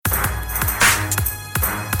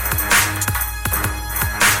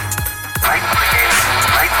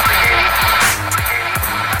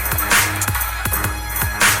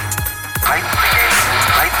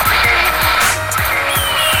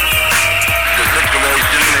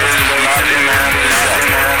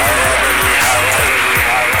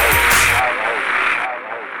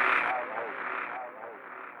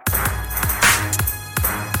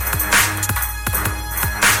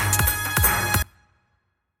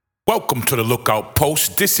Welcome to the Lookout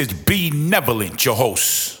Post. This is Benevolent, your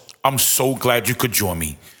host. I'm so glad you could join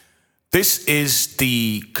me. This is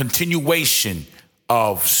the continuation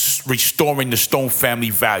of Restoring the Stone Family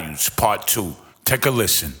Values, Part 2. Take a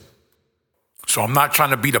listen. So I'm not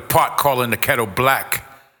trying to be the pot calling the kettle black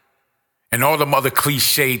and all them other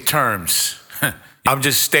cliched terms. I'm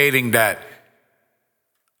just stating that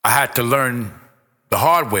I had to learn the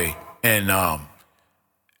hard way. And now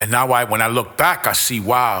when I look back, I see,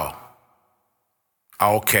 wow.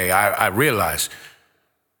 I realize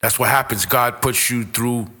that's what happens. God puts you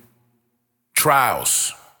through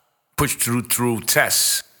trials, puts you through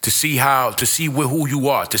tests to see who you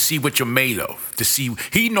are, to see what you're made of,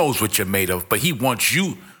 He knows what you're made of, but He wants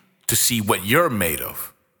you to see what you're made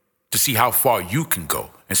of, to see how far you can go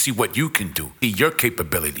and see what you can do, see your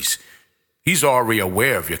capabilities. He's already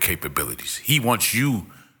aware of your capabilities. He wants you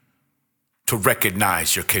to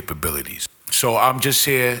recognize your capabilities. So I'm just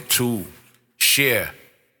here to share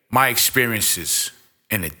my experiences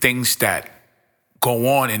and the things that go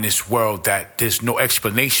on in this world that there's no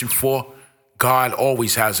explanation for. God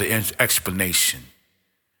always has an explanation.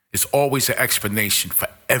 There's always an explanation for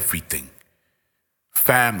everything.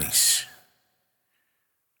 Families,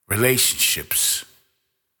 relationships,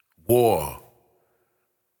 war,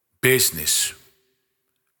 business,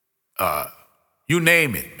 you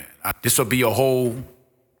name it, man. This will be a whole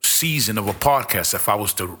season of a podcast if I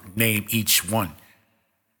was to name each one.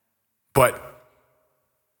 But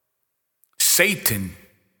Satan,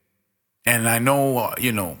 and I know,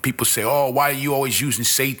 people say, oh, why are you always using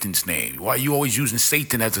Satan's name? Why are you always using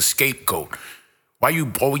Satan as a scapegoat? Why are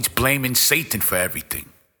you always blaming Satan for everything?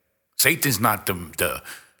 Satan's not the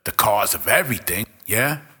cause of everything,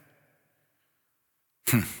 yeah?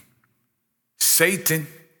 Satan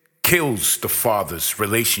kills the father's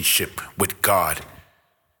relationship with God.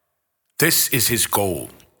 This is his goal,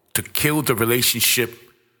 to kill the relationship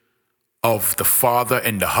of the father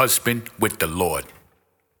and the husband with the Lord.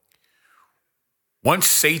 Once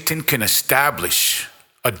Satan can establish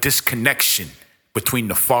a disconnection between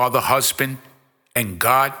the father, husband, and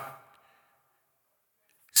God,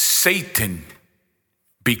 Satan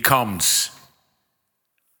becomes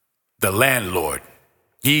the landlord.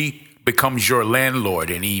 He becomes your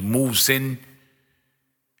landlord, and he moves in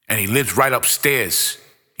and he lives right upstairs,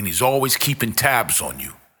 and he's always keeping tabs on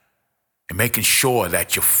you and making sure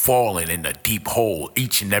that you're falling in a deep hole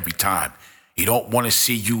each and every time. He don't want to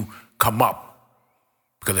see you come up,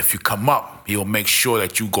 because if you come up, he'll make sure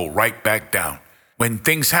that you go right back down. When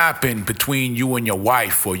things happen between you and your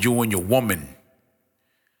wife or you and your woman,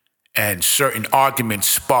 and certain arguments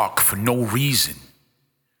spark for no reason,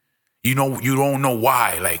 you don't know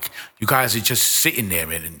why. Like, you guys are just sitting there,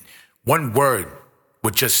 and one word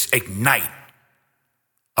would just ignite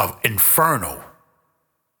an inferno.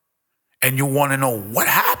 And you want to know what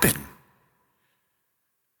happened.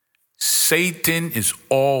 Satan is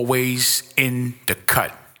always in the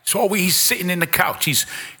cut. He's sitting in the couch. He's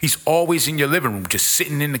always in your living room, just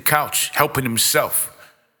sitting in the couch, helping himself,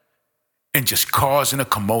 and just causing a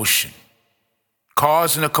commotion. You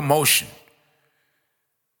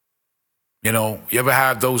ever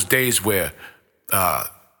have those days where,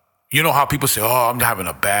 you know how people say, oh, I'm having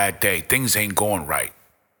a bad day. Things ain't going right.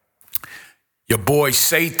 Your boy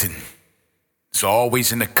Satan is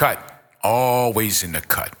always in the cut.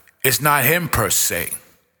 It's not him per se,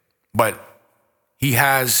 but he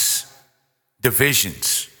has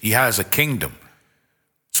divisions. He has a kingdom.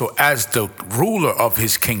 So as the ruler of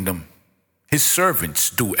his kingdom, his servants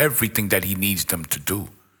do everything that he needs them to do.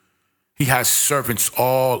 He has servants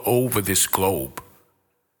all over this globe,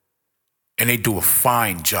 and they do a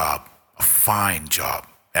fine job,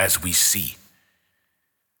 as we see.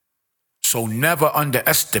 So never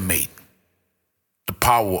underestimate the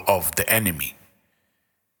power of the enemy,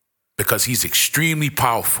 because he's extremely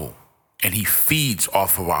powerful, and he feeds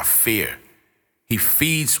off of our fear. He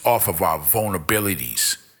feeds off of our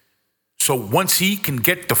vulnerabilities. So once he can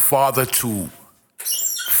get the father to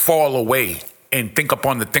fall away and think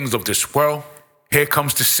upon the things of this world, here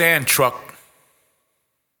comes the sand truck.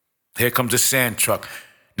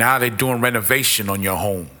 Now they're doing renovation on your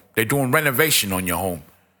home.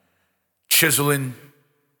 Chiseling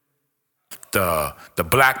the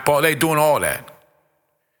black ball. They're doing all that.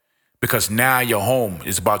 Because now your home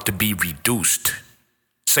is about to be reduced.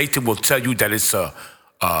 Satan will tell you that it's a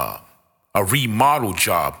remodel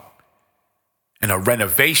job and a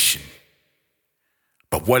renovation.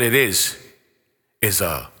 But what it is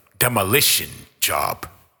a demolition job.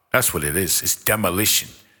 That's what it is. It's demolition.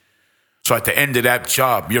 So at the end of that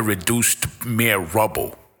job, you're reduced to mere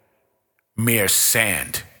rubble, mere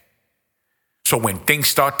sand. So when things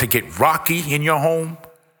start to get rocky in your home,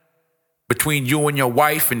 between you and your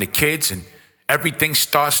wife and the kids, and everything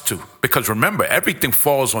starts to, because remember, everything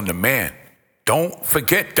falls on the man. Don't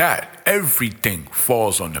forget that. Everything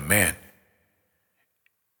falls on the man.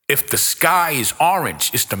 If the sky is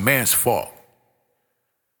orange, it's the man's fault.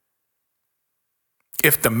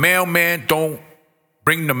 If the mailman don't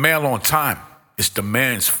bring the mail on time, it's the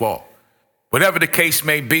man's fault. Whatever the case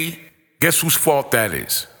may be, guess whose fault that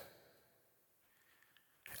is?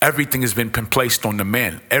 Everything has been placed on the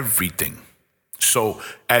man. Everything. So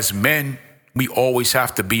as men, we always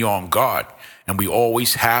have to be on guard, and we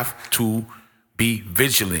always have to be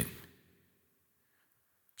vigilant.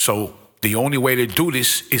 So the only way to do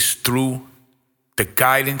this is through the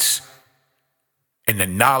guidance and the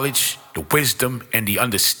knowledge, the wisdom, and the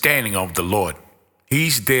understanding of the Lord.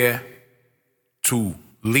 He's there to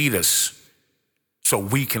lead us so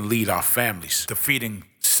we can lead our families. Defeating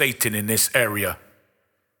Satan in this area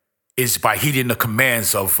is by heeding the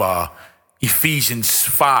commands of Ephesians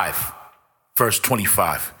 5, verse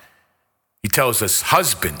 25. He tells us,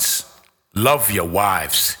 husbands, love your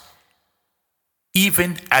wives,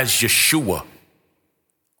 even as Yeshua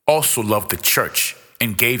also loved the church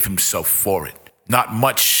and gave himself for it. Not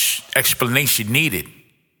much explanation needed.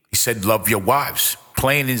 He said, love your wives,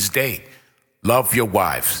 plain as day. Love your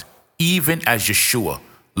wives, even as Yeshua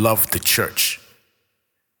loved the church.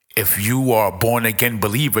 If you are a born-again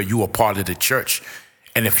believer, you are part of the church.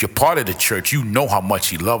 And if you're part of the church, you know how much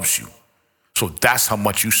he loves you. So that's how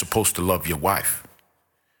much you're supposed to love your wife.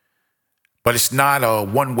 But it's not a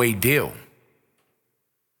one-way deal.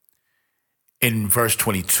 In verse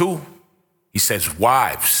 22, he says,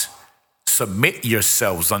 wives, submit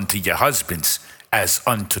yourselves unto your husbands as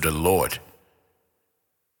unto the Lord.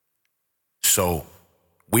 So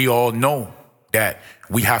we all know that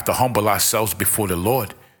we have to humble ourselves before the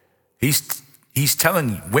Lord. He's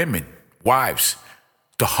telling women, wives,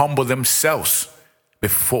 to humble themselves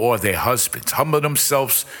before their husbands. Humble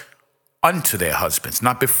themselves unto their husbands,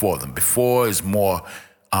 not before them. Before is more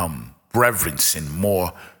reverence and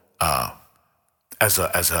more as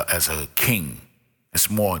a king. It's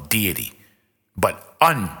more deity. But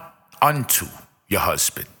unto your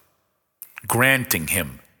husband, granting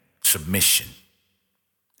him submission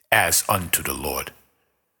as unto the Lord.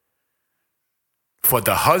 For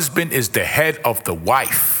the husband is the head of the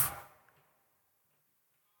wife.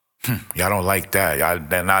 Y'all don't like that.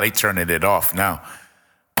 Now they turning it off now.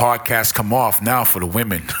 Podcasts come off now for the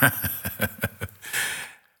women.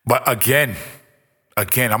 But again, I'm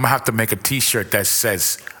going to have to make a t-shirt that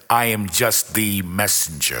says, I am just the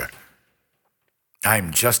messenger. I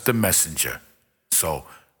am just the messenger. So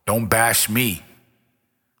don't bash me.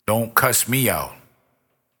 Don't cuss me out.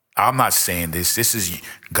 I'm not saying this. This is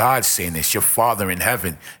God saying this. Your Father in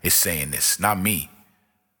heaven is saying this, not me.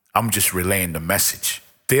 I'm just relaying the message.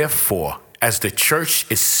 Therefore, as the church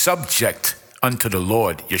is subject unto the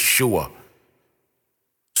Lord, Yeshua,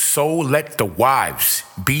 so let the wives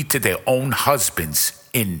be to their own husbands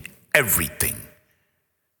in everything.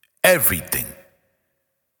 Everything.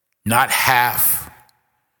 Not half,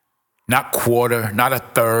 not quarter, not a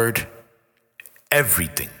third.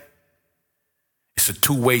 Everything. It's a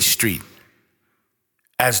two-way street.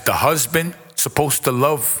 As the husband supposed to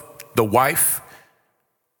love the wife,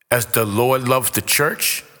 as the Lord loves the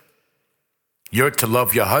church, you're to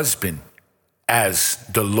love your husband as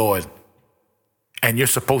the Lord. And you're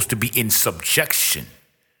supposed to be in subjection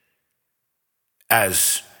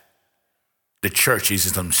as the church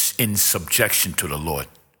is in subjection to the Lord.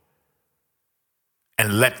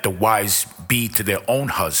 And let the wives be to their own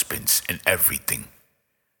husbands in everything.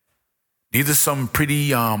 These are some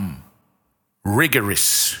pretty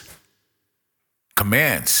rigorous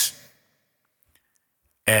commands.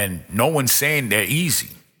 And no one's saying they're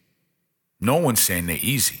easy. No one's saying they're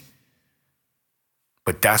easy.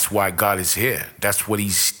 But that's why God is here. This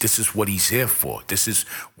is what he's here for. This is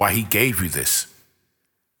why he gave you this.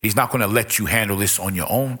 He's not going to let you handle this on your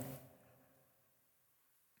own.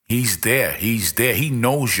 He's there. He's there. He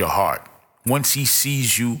knows your heart. Once he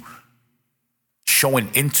sees you showing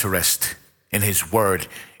interest in his word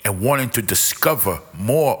and wanting to discover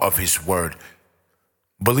more of his word,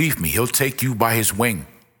 believe me, he'll take you by his wing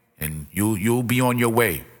and you'll be on your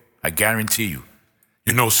way. I guarantee you.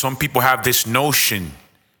 You know, some people have this notion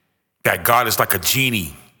that God is like a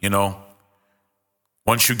genie, you know.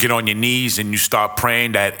 Once you get on your knees and you start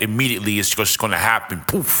praying, that immediately it's just going to happen.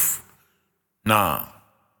 Poof. Nah.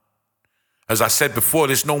 As I said before,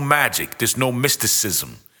 there's no magic. There's no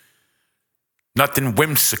mysticism. Nothing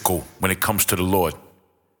whimsical when it comes to the Lord.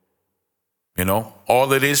 You know,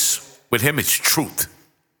 all it is with him is truth.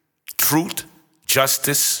 Truth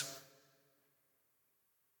justice,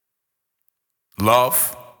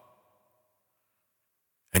 love,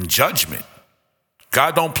 and judgment.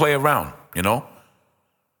 God don't play around,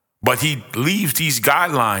 But he leaves these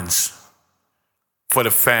guidelines for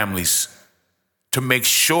the families to make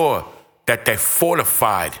sure that they're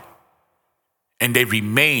fortified and they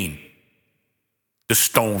remain the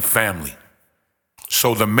stone family.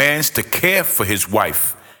 So the man's to care for his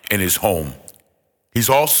wife in his home. He's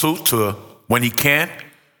also to, when he can,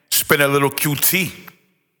 spend a little QT.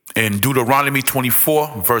 In Deuteronomy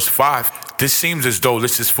 24, verse 5, this seems as though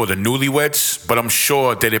this is for the newlyweds, but I'm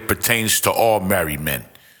sure that it pertains to all married men.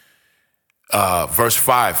 Verse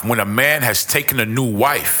 5, when a man has taken a new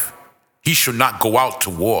wife, he shall not go out to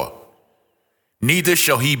war. Neither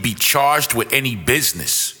shall he be charged with any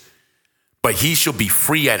business, but he shall be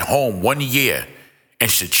free at home 1 year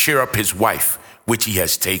and should cheer up his wife, which he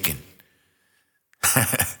has taken.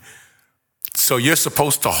 So you're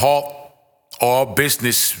supposed to halt all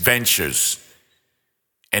business ventures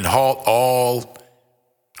and halt all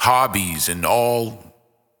hobbies and all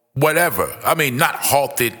whatever. I mean, not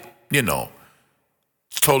halt it,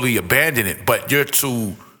 totally abandon it, but you're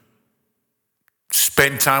to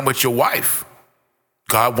spend time with your wife.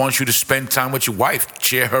 God wants you to spend time with your wife.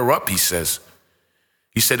 Cheer her up, he says.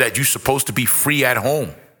 He said that you're supposed to be free at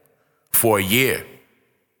home for a year.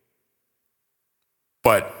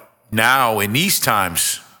 But now, in these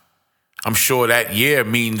times, I'm sure that year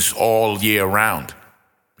means all year round,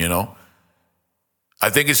 I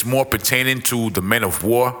think it's more pertaining to the men of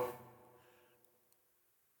war.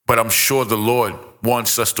 But I'm sure the Lord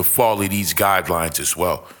wants us to follow these guidelines as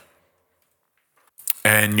well.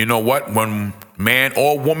 And you know what? When man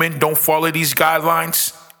or woman don't follow these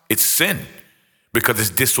guidelines, it's sin because it's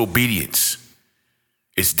disobedience.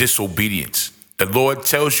 It's disobedience. The Lord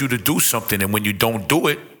tells you to do something, and when you don't do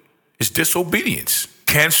it, it's disobedience.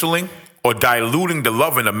 Canceling or diluting the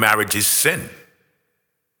love in a marriage is sin.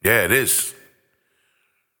 Yeah, it is.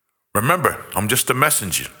 Remember, I'm just a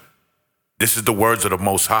messenger. This is the words of the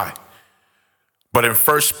Most High. But in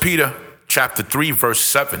 1 Peter chapter 3, verse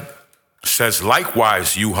 7, says,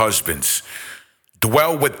 likewise, you husbands,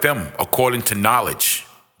 dwell with them according to knowledge,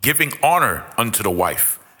 giving honor unto the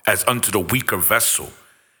wife as unto the weaker vessel,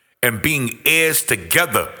 and being heirs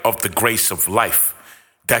together of the grace of life,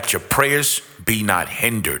 that your prayers be not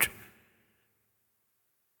hindered.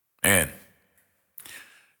 Man,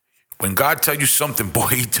 when God tells you something, boy,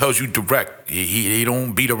 he tells you direct. He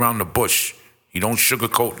don't beat around the bush. He don't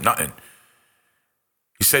sugarcoat nothing.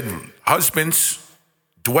 He said, husbands,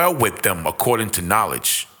 dwell with them according to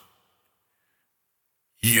knowledge.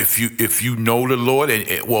 If you know the Lord,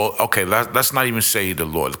 let's not even say the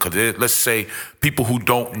Lord, because let's say people who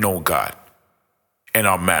don't know God and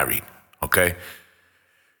are married, okay?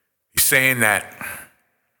 He's saying that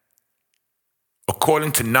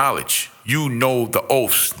according to knowledge, you know the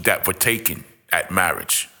oaths that were taken at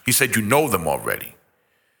marriage. He said you know them already.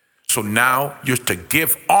 So now you're to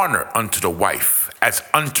give honor unto the wife as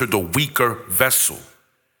unto the weaker vessel.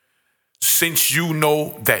 Since you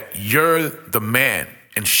know that you're the man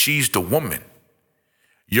and she's the woman,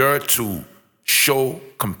 you're to show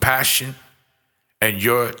compassion and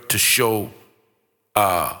you're to show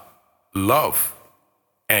love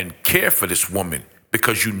and care for this woman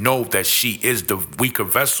because you know that she is the weaker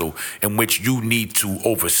vessel in which you need to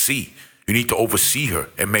oversee. You need to oversee her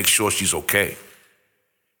and make sure she's okay.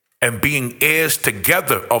 And being heirs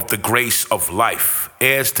together of the grace of life,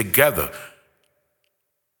 heirs together.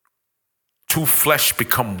 Two flesh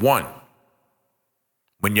become one.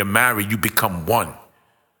 When you're married, you become one.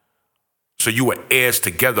 So you are heirs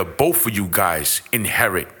together. Both of you guys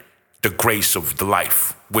inherit the grace of the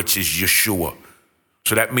life, which is Yeshua.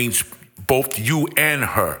 So that means both you and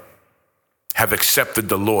her have accepted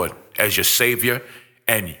the Lord as your Savior,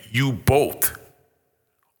 and you both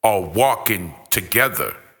are walking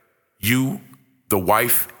together. You, the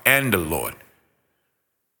wife, and the Lord.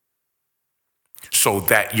 So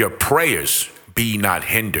that your prayers be not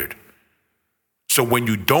hindered. So when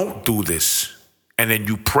you don't do this, and then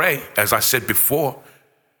you pray, as I said before,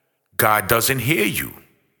 God doesn't hear you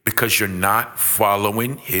because you're not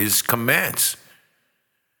following his commands.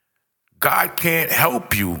 God can't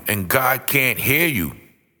help you and God can't hear you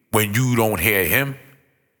when you don't hear him.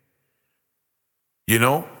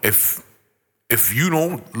 If you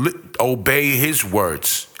don't obey his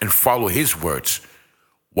words and follow his words,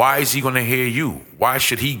 why is he going to hear you? Why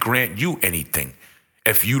should he grant you anything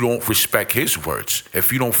if you don't respect his words?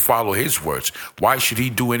 If you don't follow his words, why should he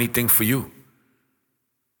do anything for you?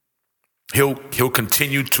 He'll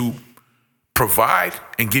continue to provide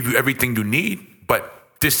and give you everything you need, but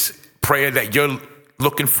this prayer that you're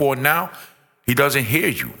looking for now, he doesn't hear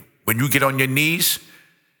you. When you get on your knees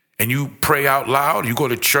and you pray out loud, you go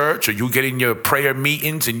to church or you get in your prayer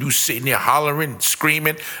meetings and you sitting there hollering,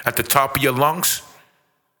 screaming at the top of your lungs,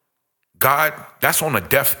 God, that's on a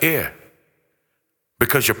deaf ear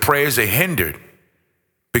because your prayers are hindered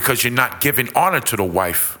because you're not giving honor to the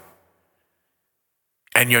wife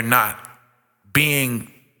and you're not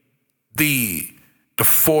being the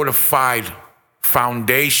fortified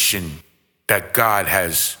foundation that God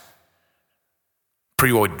has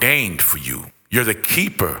preordained for you. You're the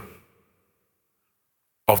keeper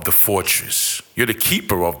of the fortress. You're the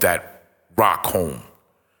keeper of that rock home.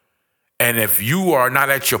 And if you are not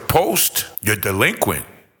at your post, you're delinquent.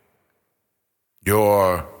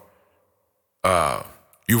 You've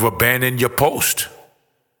abandoned your post.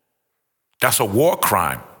 That's a war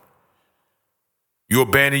crime. You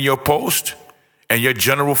abandon your post, and your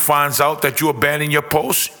general finds out that you abandon your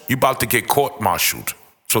post, you're about to get court-martialed.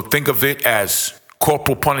 So think of it as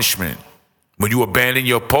corporal punishment. When you abandon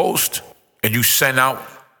your post and you send out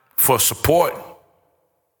for support,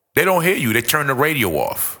 they don't hear you. They turn the radio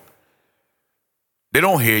off. They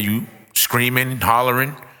don't hear you screaming,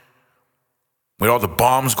 hollering, with all the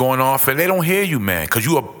bombs going off, and they don't hear you, man, because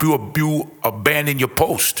you abandon your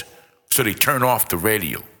post. So they turn off the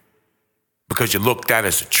radio because you're looked at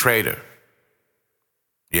as a traitor.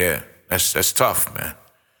 Yeah, that's tough, man.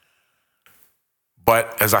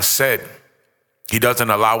 But as I said, he doesn't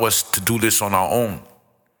allow us to do this on our own.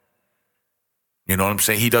 You know what I'm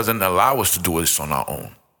saying? He doesn't allow us to do this on our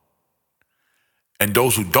own. And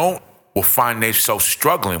those who don't will find themselves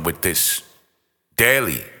struggling with this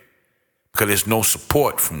daily because there's no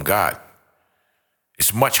support from God.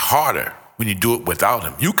 It's much harder when you do it without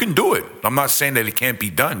him. You can do it. I'm not saying that it can't be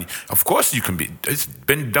done. Of course you can be. It's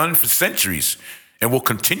been done for centuries and will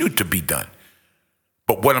continue to be done.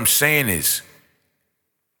 But what I'm saying is,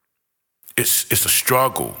 it's a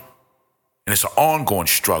struggle, and it's an ongoing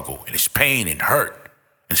struggle, and it's pain and hurt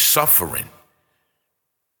and suffering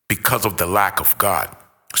because of the lack of God.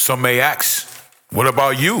 Some may ask, what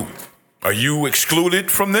about you? Are you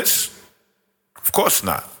excluded from this? Of course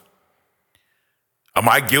not. Am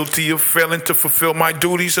I guilty of failing to fulfill my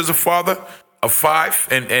duties as a father of 5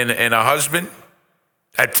 and a husband?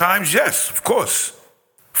 At times, yes, of course.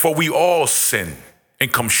 For we all sin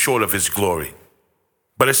and come short of his glory.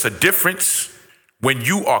 But it's a difference when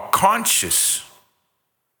you are conscious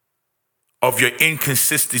of your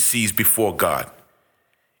inconsistencies before God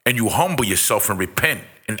and you humble yourself and repent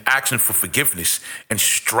and ask him for forgiveness and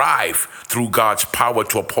strive through God's power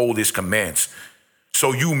to uphold his commands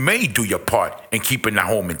so you may do your part in keeping the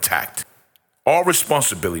home intact. All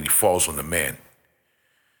responsibility falls on the man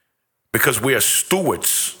because we are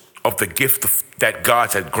stewards of the gift that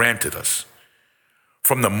God has granted us.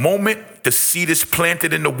 From the moment the seed is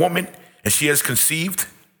planted in the woman and she has conceived,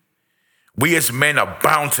 we as men are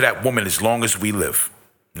bound to that woman as long as we live.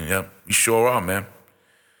 Yeah, we sure are, man.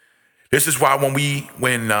 This is why when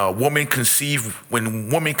women conceived,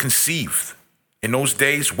 in those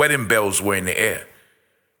days, wedding bells were in the air.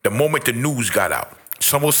 The moment the news got out.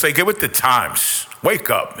 Some will say, get with the times. Wake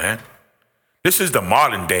up, man. This is the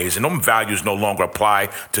modern days, and them values no longer apply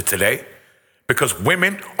to today because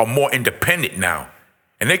women are more independent now,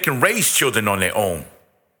 and they can raise children on their own.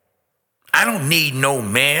 I don't need no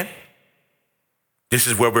man. This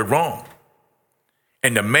is where we're wrong.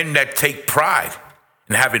 And the men that take pride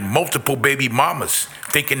in having multiple baby mamas,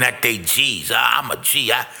 thinking that they G's. I'm a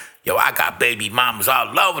G. I got baby mamas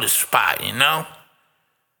all over the spot, you know?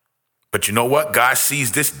 But you know what? God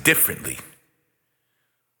sees this differently.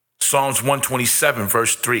 Psalms 127,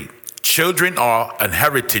 verse 3. Children are an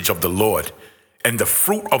heritage of the Lord, and the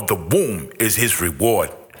fruit of the womb is his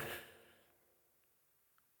reward.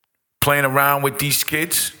 Playing around with these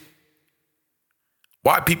kids?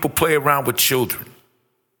 Why people play around with children?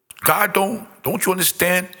 God don't you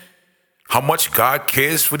understand how much God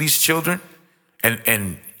cares for these children?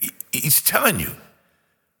 And he's telling you.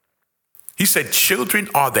 He said children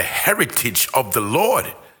are the heritage of the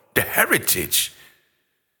Lord. The heritage.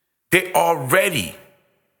 They already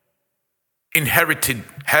inherited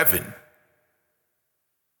heaven.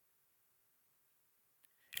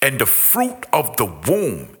 And the fruit of the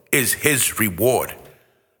womb is his reward.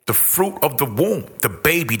 The fruit of the womb, the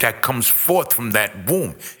baby that comes forth from that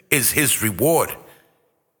womb, is his reward.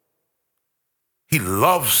 He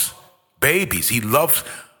loves babies. He loves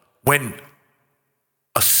when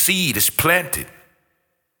a seed is planted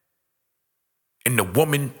and the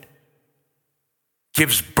woman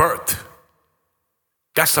gives birth.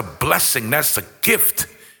 That's a blessing. That's a gift.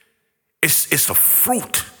 It's a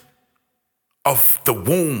fruit of the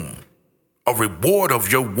womb a reward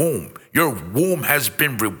of your womb. Your womb has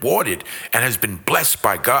been rewarded and has been blessed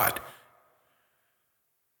by God.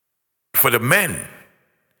 For the men,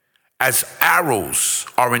 as arrows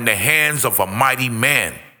are in the hands of a mighty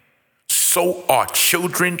man, so are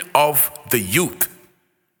children of the youth.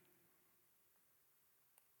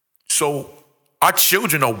 So our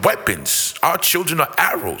children are weapons. Our children are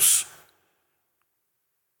arrows.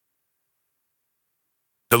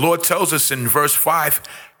 The Lord tells us in verse 5,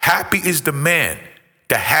 happy is the man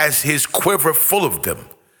that has his quiver full of them.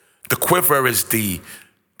 The quiver is the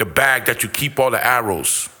bag that you keep all the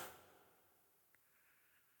arrows.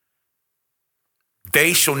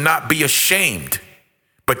 They shall not be ashamed,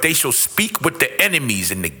 but they shall speak with the enemies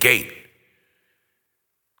in the gate.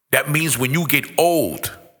 That means when you get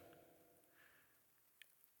old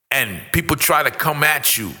and people try to come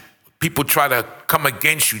at you, people try to come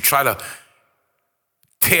against you, try to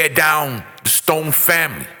tear down the Stone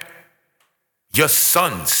family, your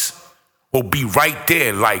sons will be right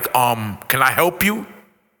there like, can I help you?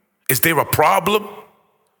 Is there a problem?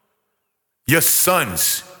 Your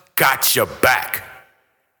sons got your back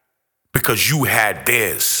because you had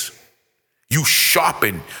theirs. You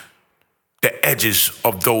sharpened the edges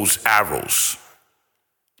of those arrows.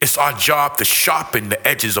 It's our job to sharpen the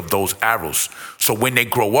edges of those arrows. So when they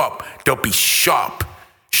grow up, they'll be sharp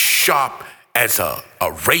as a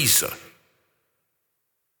razor.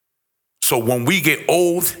 So when we get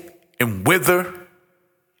old and wither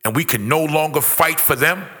and we can no longer fight for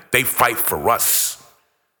them, they fight for us.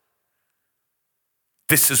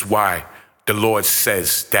 This is why the Lord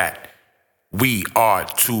says that we are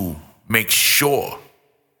to make sure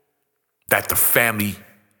that the family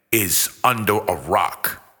is under a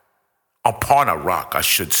rock, upon a rock, I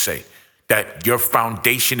should say, that your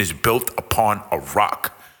foundation is built upon a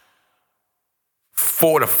rock,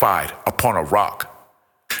 fortified upon a rock.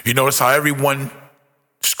 You notice how everyone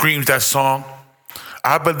screams that song?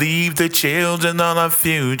 I believe the children are our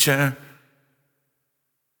future.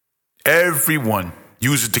 Everyone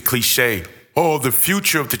uses the cliche, oh, the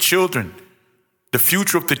future of the children. The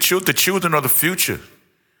future of the children are the future.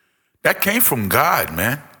 That came from God,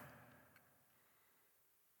 man.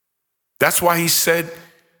 That's why he said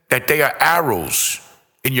that they are arrows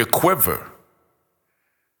in your quiver.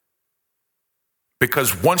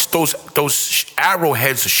 Because once those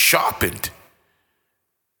arrowheads are sharpened,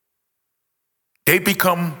 they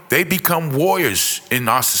become warriors in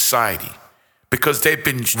our society because they've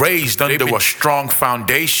been raised under a strong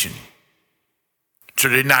foundation. So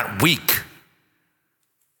they're not weak.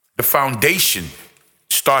 The foundation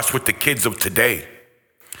starts with the kids of today.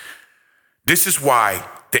 This is why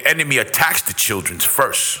the enemy attacks the children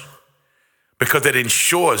first, because it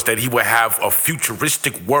ensures that he will have a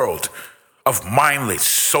futuristic world of mindless,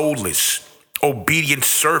 soulless, obedient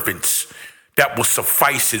servants that will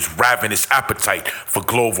suffice his ravenous appetite for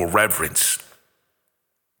global reverence.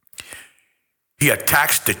 He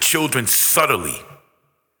attacks the children subtly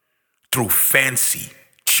through fancy,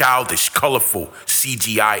 childish, colorful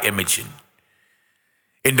CGI imaging.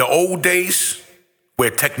 In the old days, where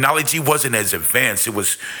technology wasn't as advanced, it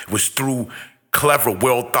was through clever,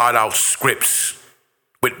 well thought out scripts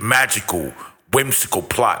with magical, whimsical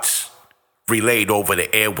plots relayed over the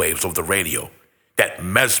airwaves of the radio that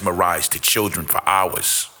mesmerized the children for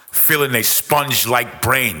hours, filling their sponge-like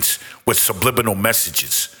brains with subliminal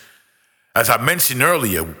messages. As I mentioned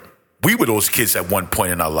earlier, we were those kids at one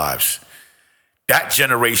point in our lives. That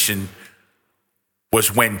generation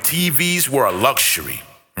was when TVs were a luxury,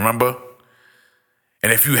 remember?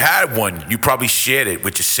 And if you had one, you probably shared it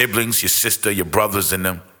with your siblings, your sister, your brothers and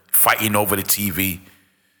them, fighting over the TV.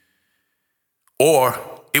 Or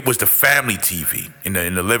it was the family TV in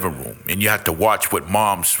the living room, and you had to watch what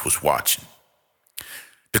moms was watching.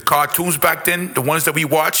 The cartoons back then, the ones that we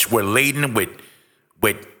watched, were laden with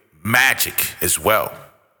magic as well.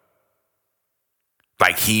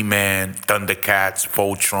 Like He-Man, Thundercats,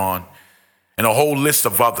 Voltron, and a whole list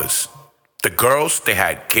of others. The girls, they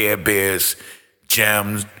had Care Bears,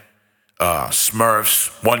 Gems,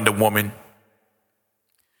 Smurfs, Wonder Woman.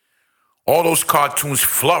 All those cartoons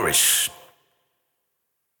flourished.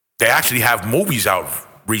 They actually have movies out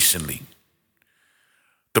recently.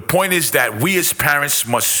 The point is that we as parents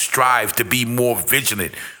must strive to be more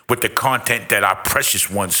vigilant with the content that our precious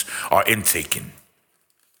ones are intaking.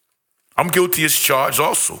 I'm guilty as charged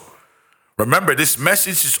also. Remember, this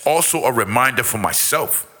message is also a reminder for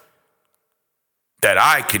myself that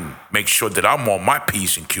I can make sure that I'm on my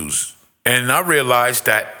P's and Q's. And I realize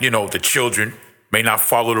that, the children may not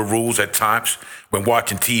follow the rules at times when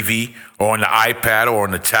watching TV or on the iPad or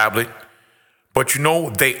on the tablet. But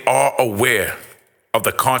they are aware of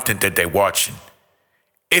the content that they're watching.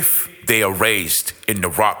 If they are raised in the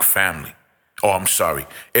rock family,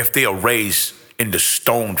 if they are raised in the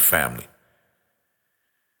stone family,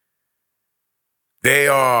 they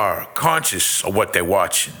are conscious of what they're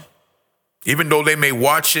watching. Even though they may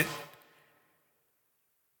watch it,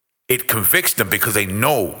 it convicts them because they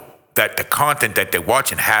know that the content that they're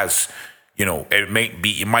watching has,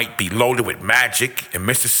 it might be loaded with magic and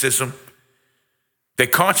mysticism. They're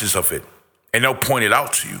conscious of it, and they'll point it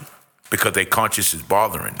out to you because their conscience is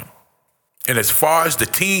bothering them. And as far as the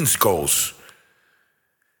teens goes,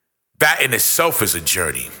 that in itself is a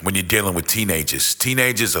journey when you're dealing with teenagers.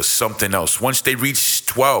 Teenagers are something else. Once they reach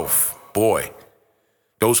 12, boy,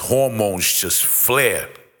 those hormones just flare.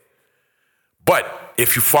 But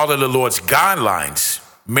if you follow the Lord's guidelines,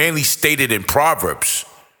 mainly stated in Proverbs,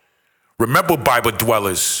 remember, Bible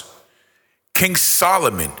dwellers, King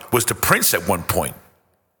Solomon was the prince at one point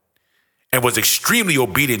and was extremely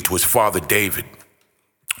obedient to his father David.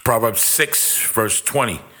 Proverbs 6, verse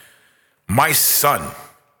 20, my son,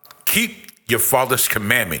 keep your father's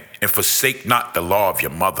commandment and forsake not the law of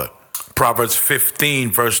your mother. Proverbs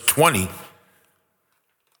 15, verse 20,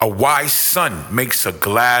 a wise son makes a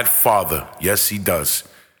glad father. Yes, he does.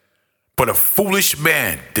 But a foolish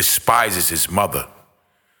man despises his mother.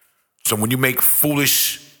 So when you make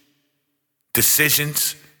foolish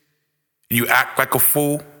decisions, and you act like a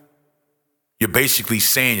fool, you're basically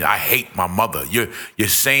saying, I hate my mother. You're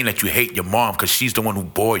saying that you hate your mom because she's the one who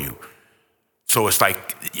bore you. So it's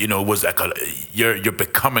like, it was like you're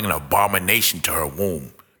becoming an abomination to her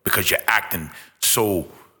womb because you're acting so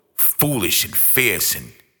foolish and fierce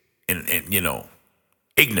and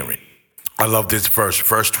ignorant. I love this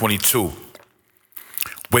verse 22.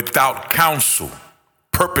 Without counsel,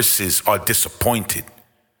 purposes are disappointed.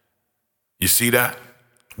 You see that?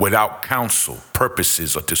 Without counsel,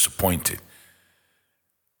 purposes are disappointed.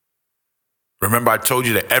 Remember, I told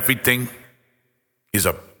you that everything is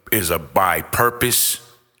a by purpose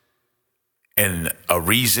and a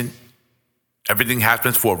reason. Everything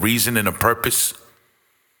happens for a reason and a purpose.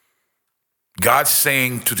 God's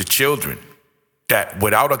saying to the children that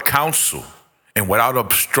without a counsel and without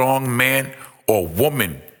a strong man or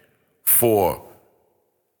woman for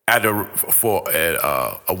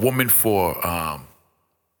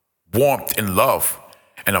warmth and love,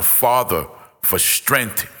 and a father for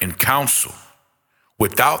strength and counsel,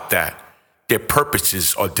 without that, their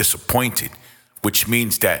purposes are disappointed, which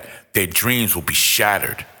means that their dreams will be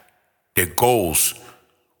shattered. Their goals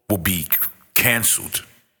will be canceled.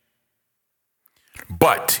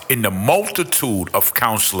 But in the multitude of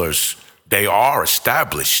counselors, they are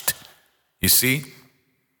established. You see?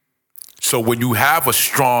 So when you have a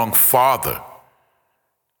strong father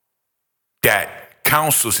that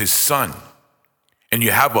counsels his son, and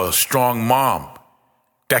you have a strong mom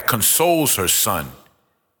that consoles her son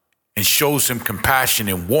and shows him compassion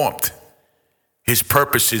and warmth, his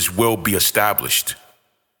purposes will be established.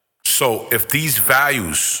 So if these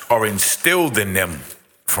values are instilled in them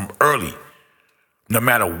from early, no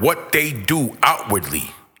matter what they do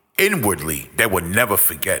outwardly, inwardly, they will never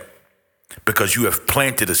forget because you have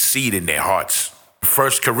planted a seed in their hearts.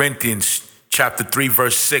 1 Corinthians chapter 3,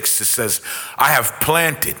 verse 6, it says, I have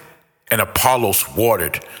planted and Apollos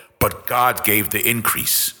watered, but God gave the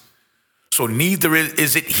increase. So neither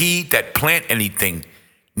is it he that plant anything,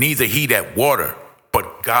 neither he that water,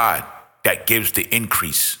 but God that gives the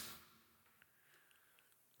increase.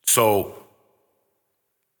 So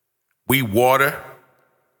we water.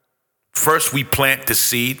 First we plant the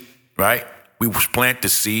seed, right? We plant the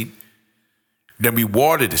seed. Then we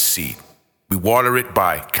water the seed. We water it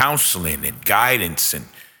by counseling and guidance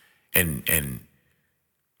and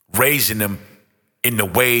raising them in the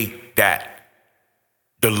way that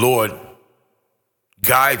the Lord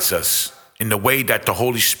guides us, in the way that the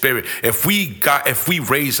Holy Spirit, if we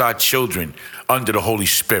raise our children under the Holy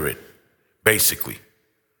Spirit, basically,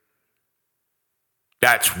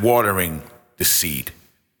 that's watering the seed.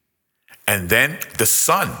 And then the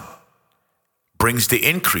Son brings the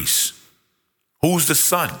increase. Who's the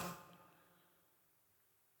Son?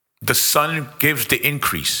 The Son gives the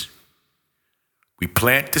increase. We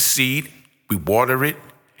plant the seed, we water it,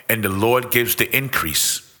 and the Lord gives the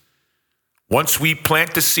increase. Once we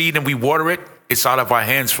plant the seed and we water it, it's out of our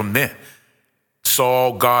hands from there. It's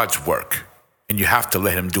all God's work, and you have to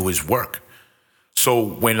let him do his work. So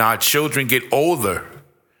when our children get older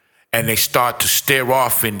and they start to stare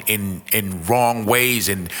off in wrong ways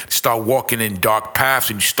and start walking in dark paths,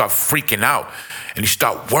 and you start freaking out and you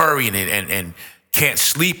start worrying and can't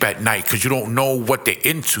sleep at night because you don't know what they're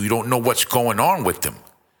into. You don't know what's going on with them.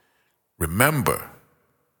 Remember,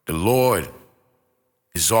 the Lord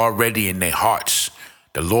is already in their hearts.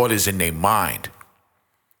 The Lord is in their mind.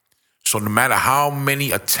 So no matter how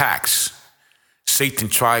many attacks Satan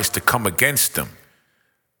tries to come against them,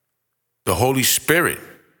 the Holy Spirit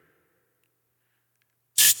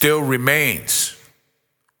still remains,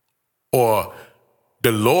 or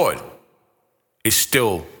the Lord is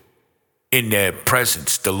still in their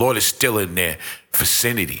presence. The Lord is still in their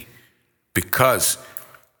vicinity because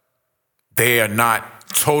they are not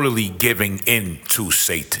totally giving in to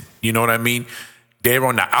Satan. You know what I mean? They're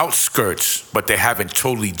on the outskirts, but they haven't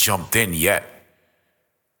totally jumped in yet.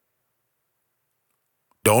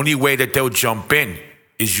 The only way that they'll jump in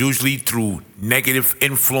is usually through negative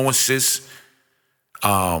influences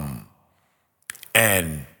and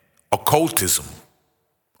occultism.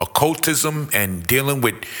 Occultism and dealing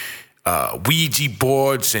with Ouija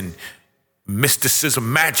boards and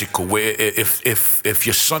mysticism, magical, where if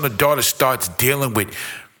your son or daughter starts dealing with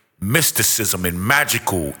mysticism and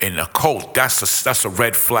magical and occult, that's a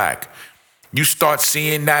red flag. You start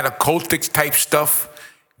seeing that occultic type stuff,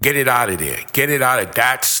 get it out of there. Get it out of.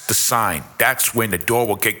 That's the sign. That's when the door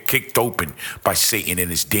will get kicked open by Satan and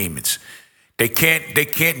his demons. They can't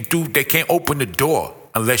open the door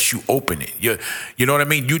unless you open it. You know what I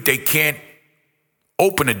mean? They can't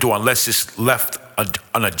open the door unless it's left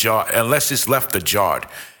ajar.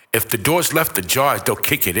 If the door's left ajar, they'll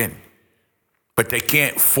kick it in. But they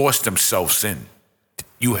can't force themselves in.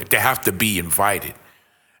 They have to be invited.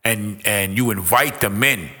 And you invite them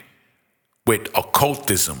in with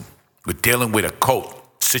occultism, with dealing with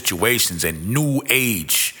occult situations and new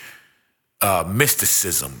age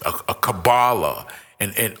mysticism, a Kabbalah,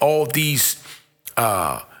 and all these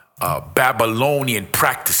Babylonian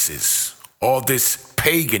practices, all this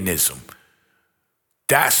paganism.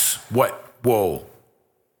 That's what will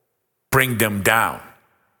bring them down.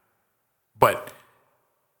 But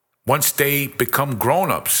once they become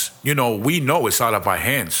grown-ups, we know it's out of our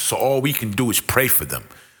hands. So all we can do is pray for them.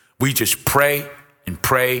 We just pray and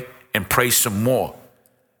pray and pray some more,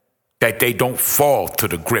 that they don't fall to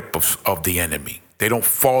the grip of the enemy. They don't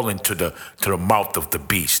fall into the mouth of the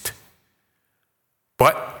beast.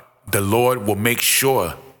 But the Lord will make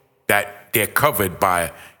sure that they're covered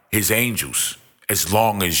by his angels as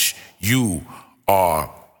long as you are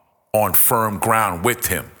on firm ground with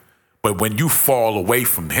him. But when you fall away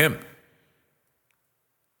from him,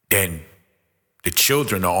 then the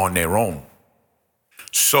children are on their own.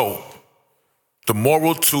 So the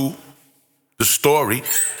moral to the story,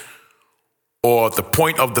 or the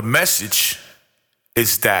point of the message,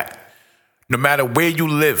 is that no matter where you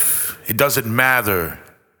live, it doesn't matter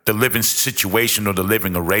the living situation or the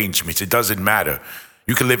living arrangements. It doesn't matter.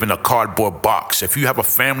 You can live in a cardboard box. If you have a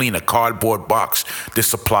family in a cardboard box,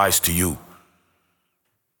 this applies to you.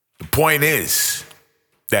 The point is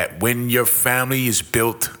that when your family is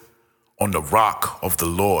built on the rock of the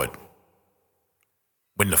Lord,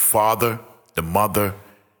 when the father, the mother,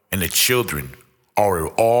 and the children are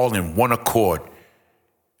all in one accord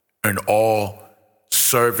and all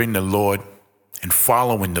serving the Lord and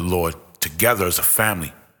following the Lord together as a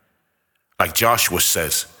family, like Joshua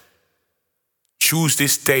says, choose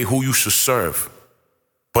this day who you should serve.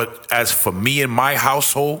 But as for me and my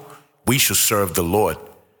household, we shall serve the Lord.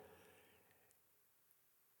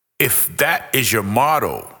 If that is your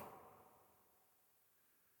motto,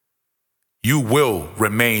 you will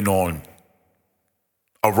remain on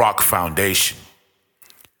a rock foundation.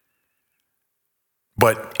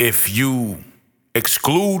 But if you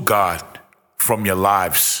exclude God from your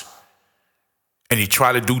lives and you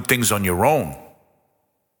try to do things on your own,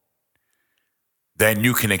 then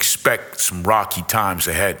you can expect some rocky times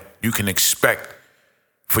ahead. You can expect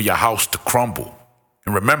for your house to crumble.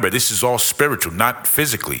 And remember, this is all spiritual, not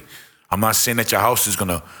physically. I'm not saying that your house is going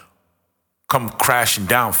to come crashing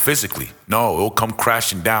down physically. No, it'll come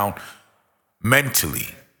crashing down mentally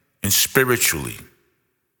and spiritually,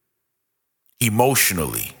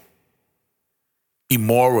 emotionally,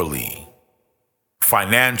 immorally,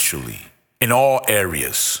 financially, in all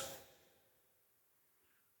areas.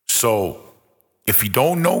 So if you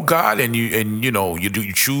don't know God and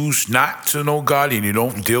you choose not to know God and you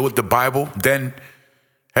don't deal with the Bible, then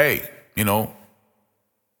hey,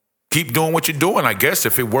 keep doing what you're doing, I guess,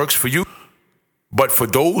 if it works for you. But for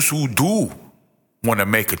those who do want to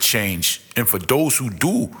make a change, and for those who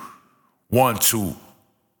do want to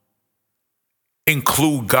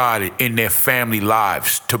include God in their family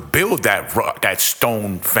lives, to build that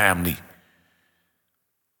stone family,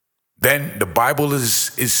 then the Bible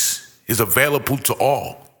is available to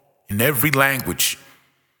all, in every language,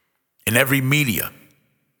 in every media.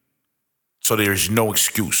 So there is no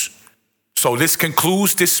excuse. So this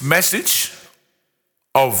concludes this message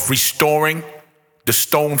of restoring the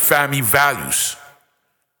Stone family values.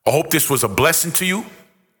 I hope this was a blessing to you.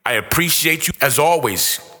 I appreciate you. As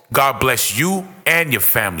always, God bless you and your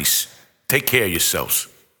families. Take care of yourselves.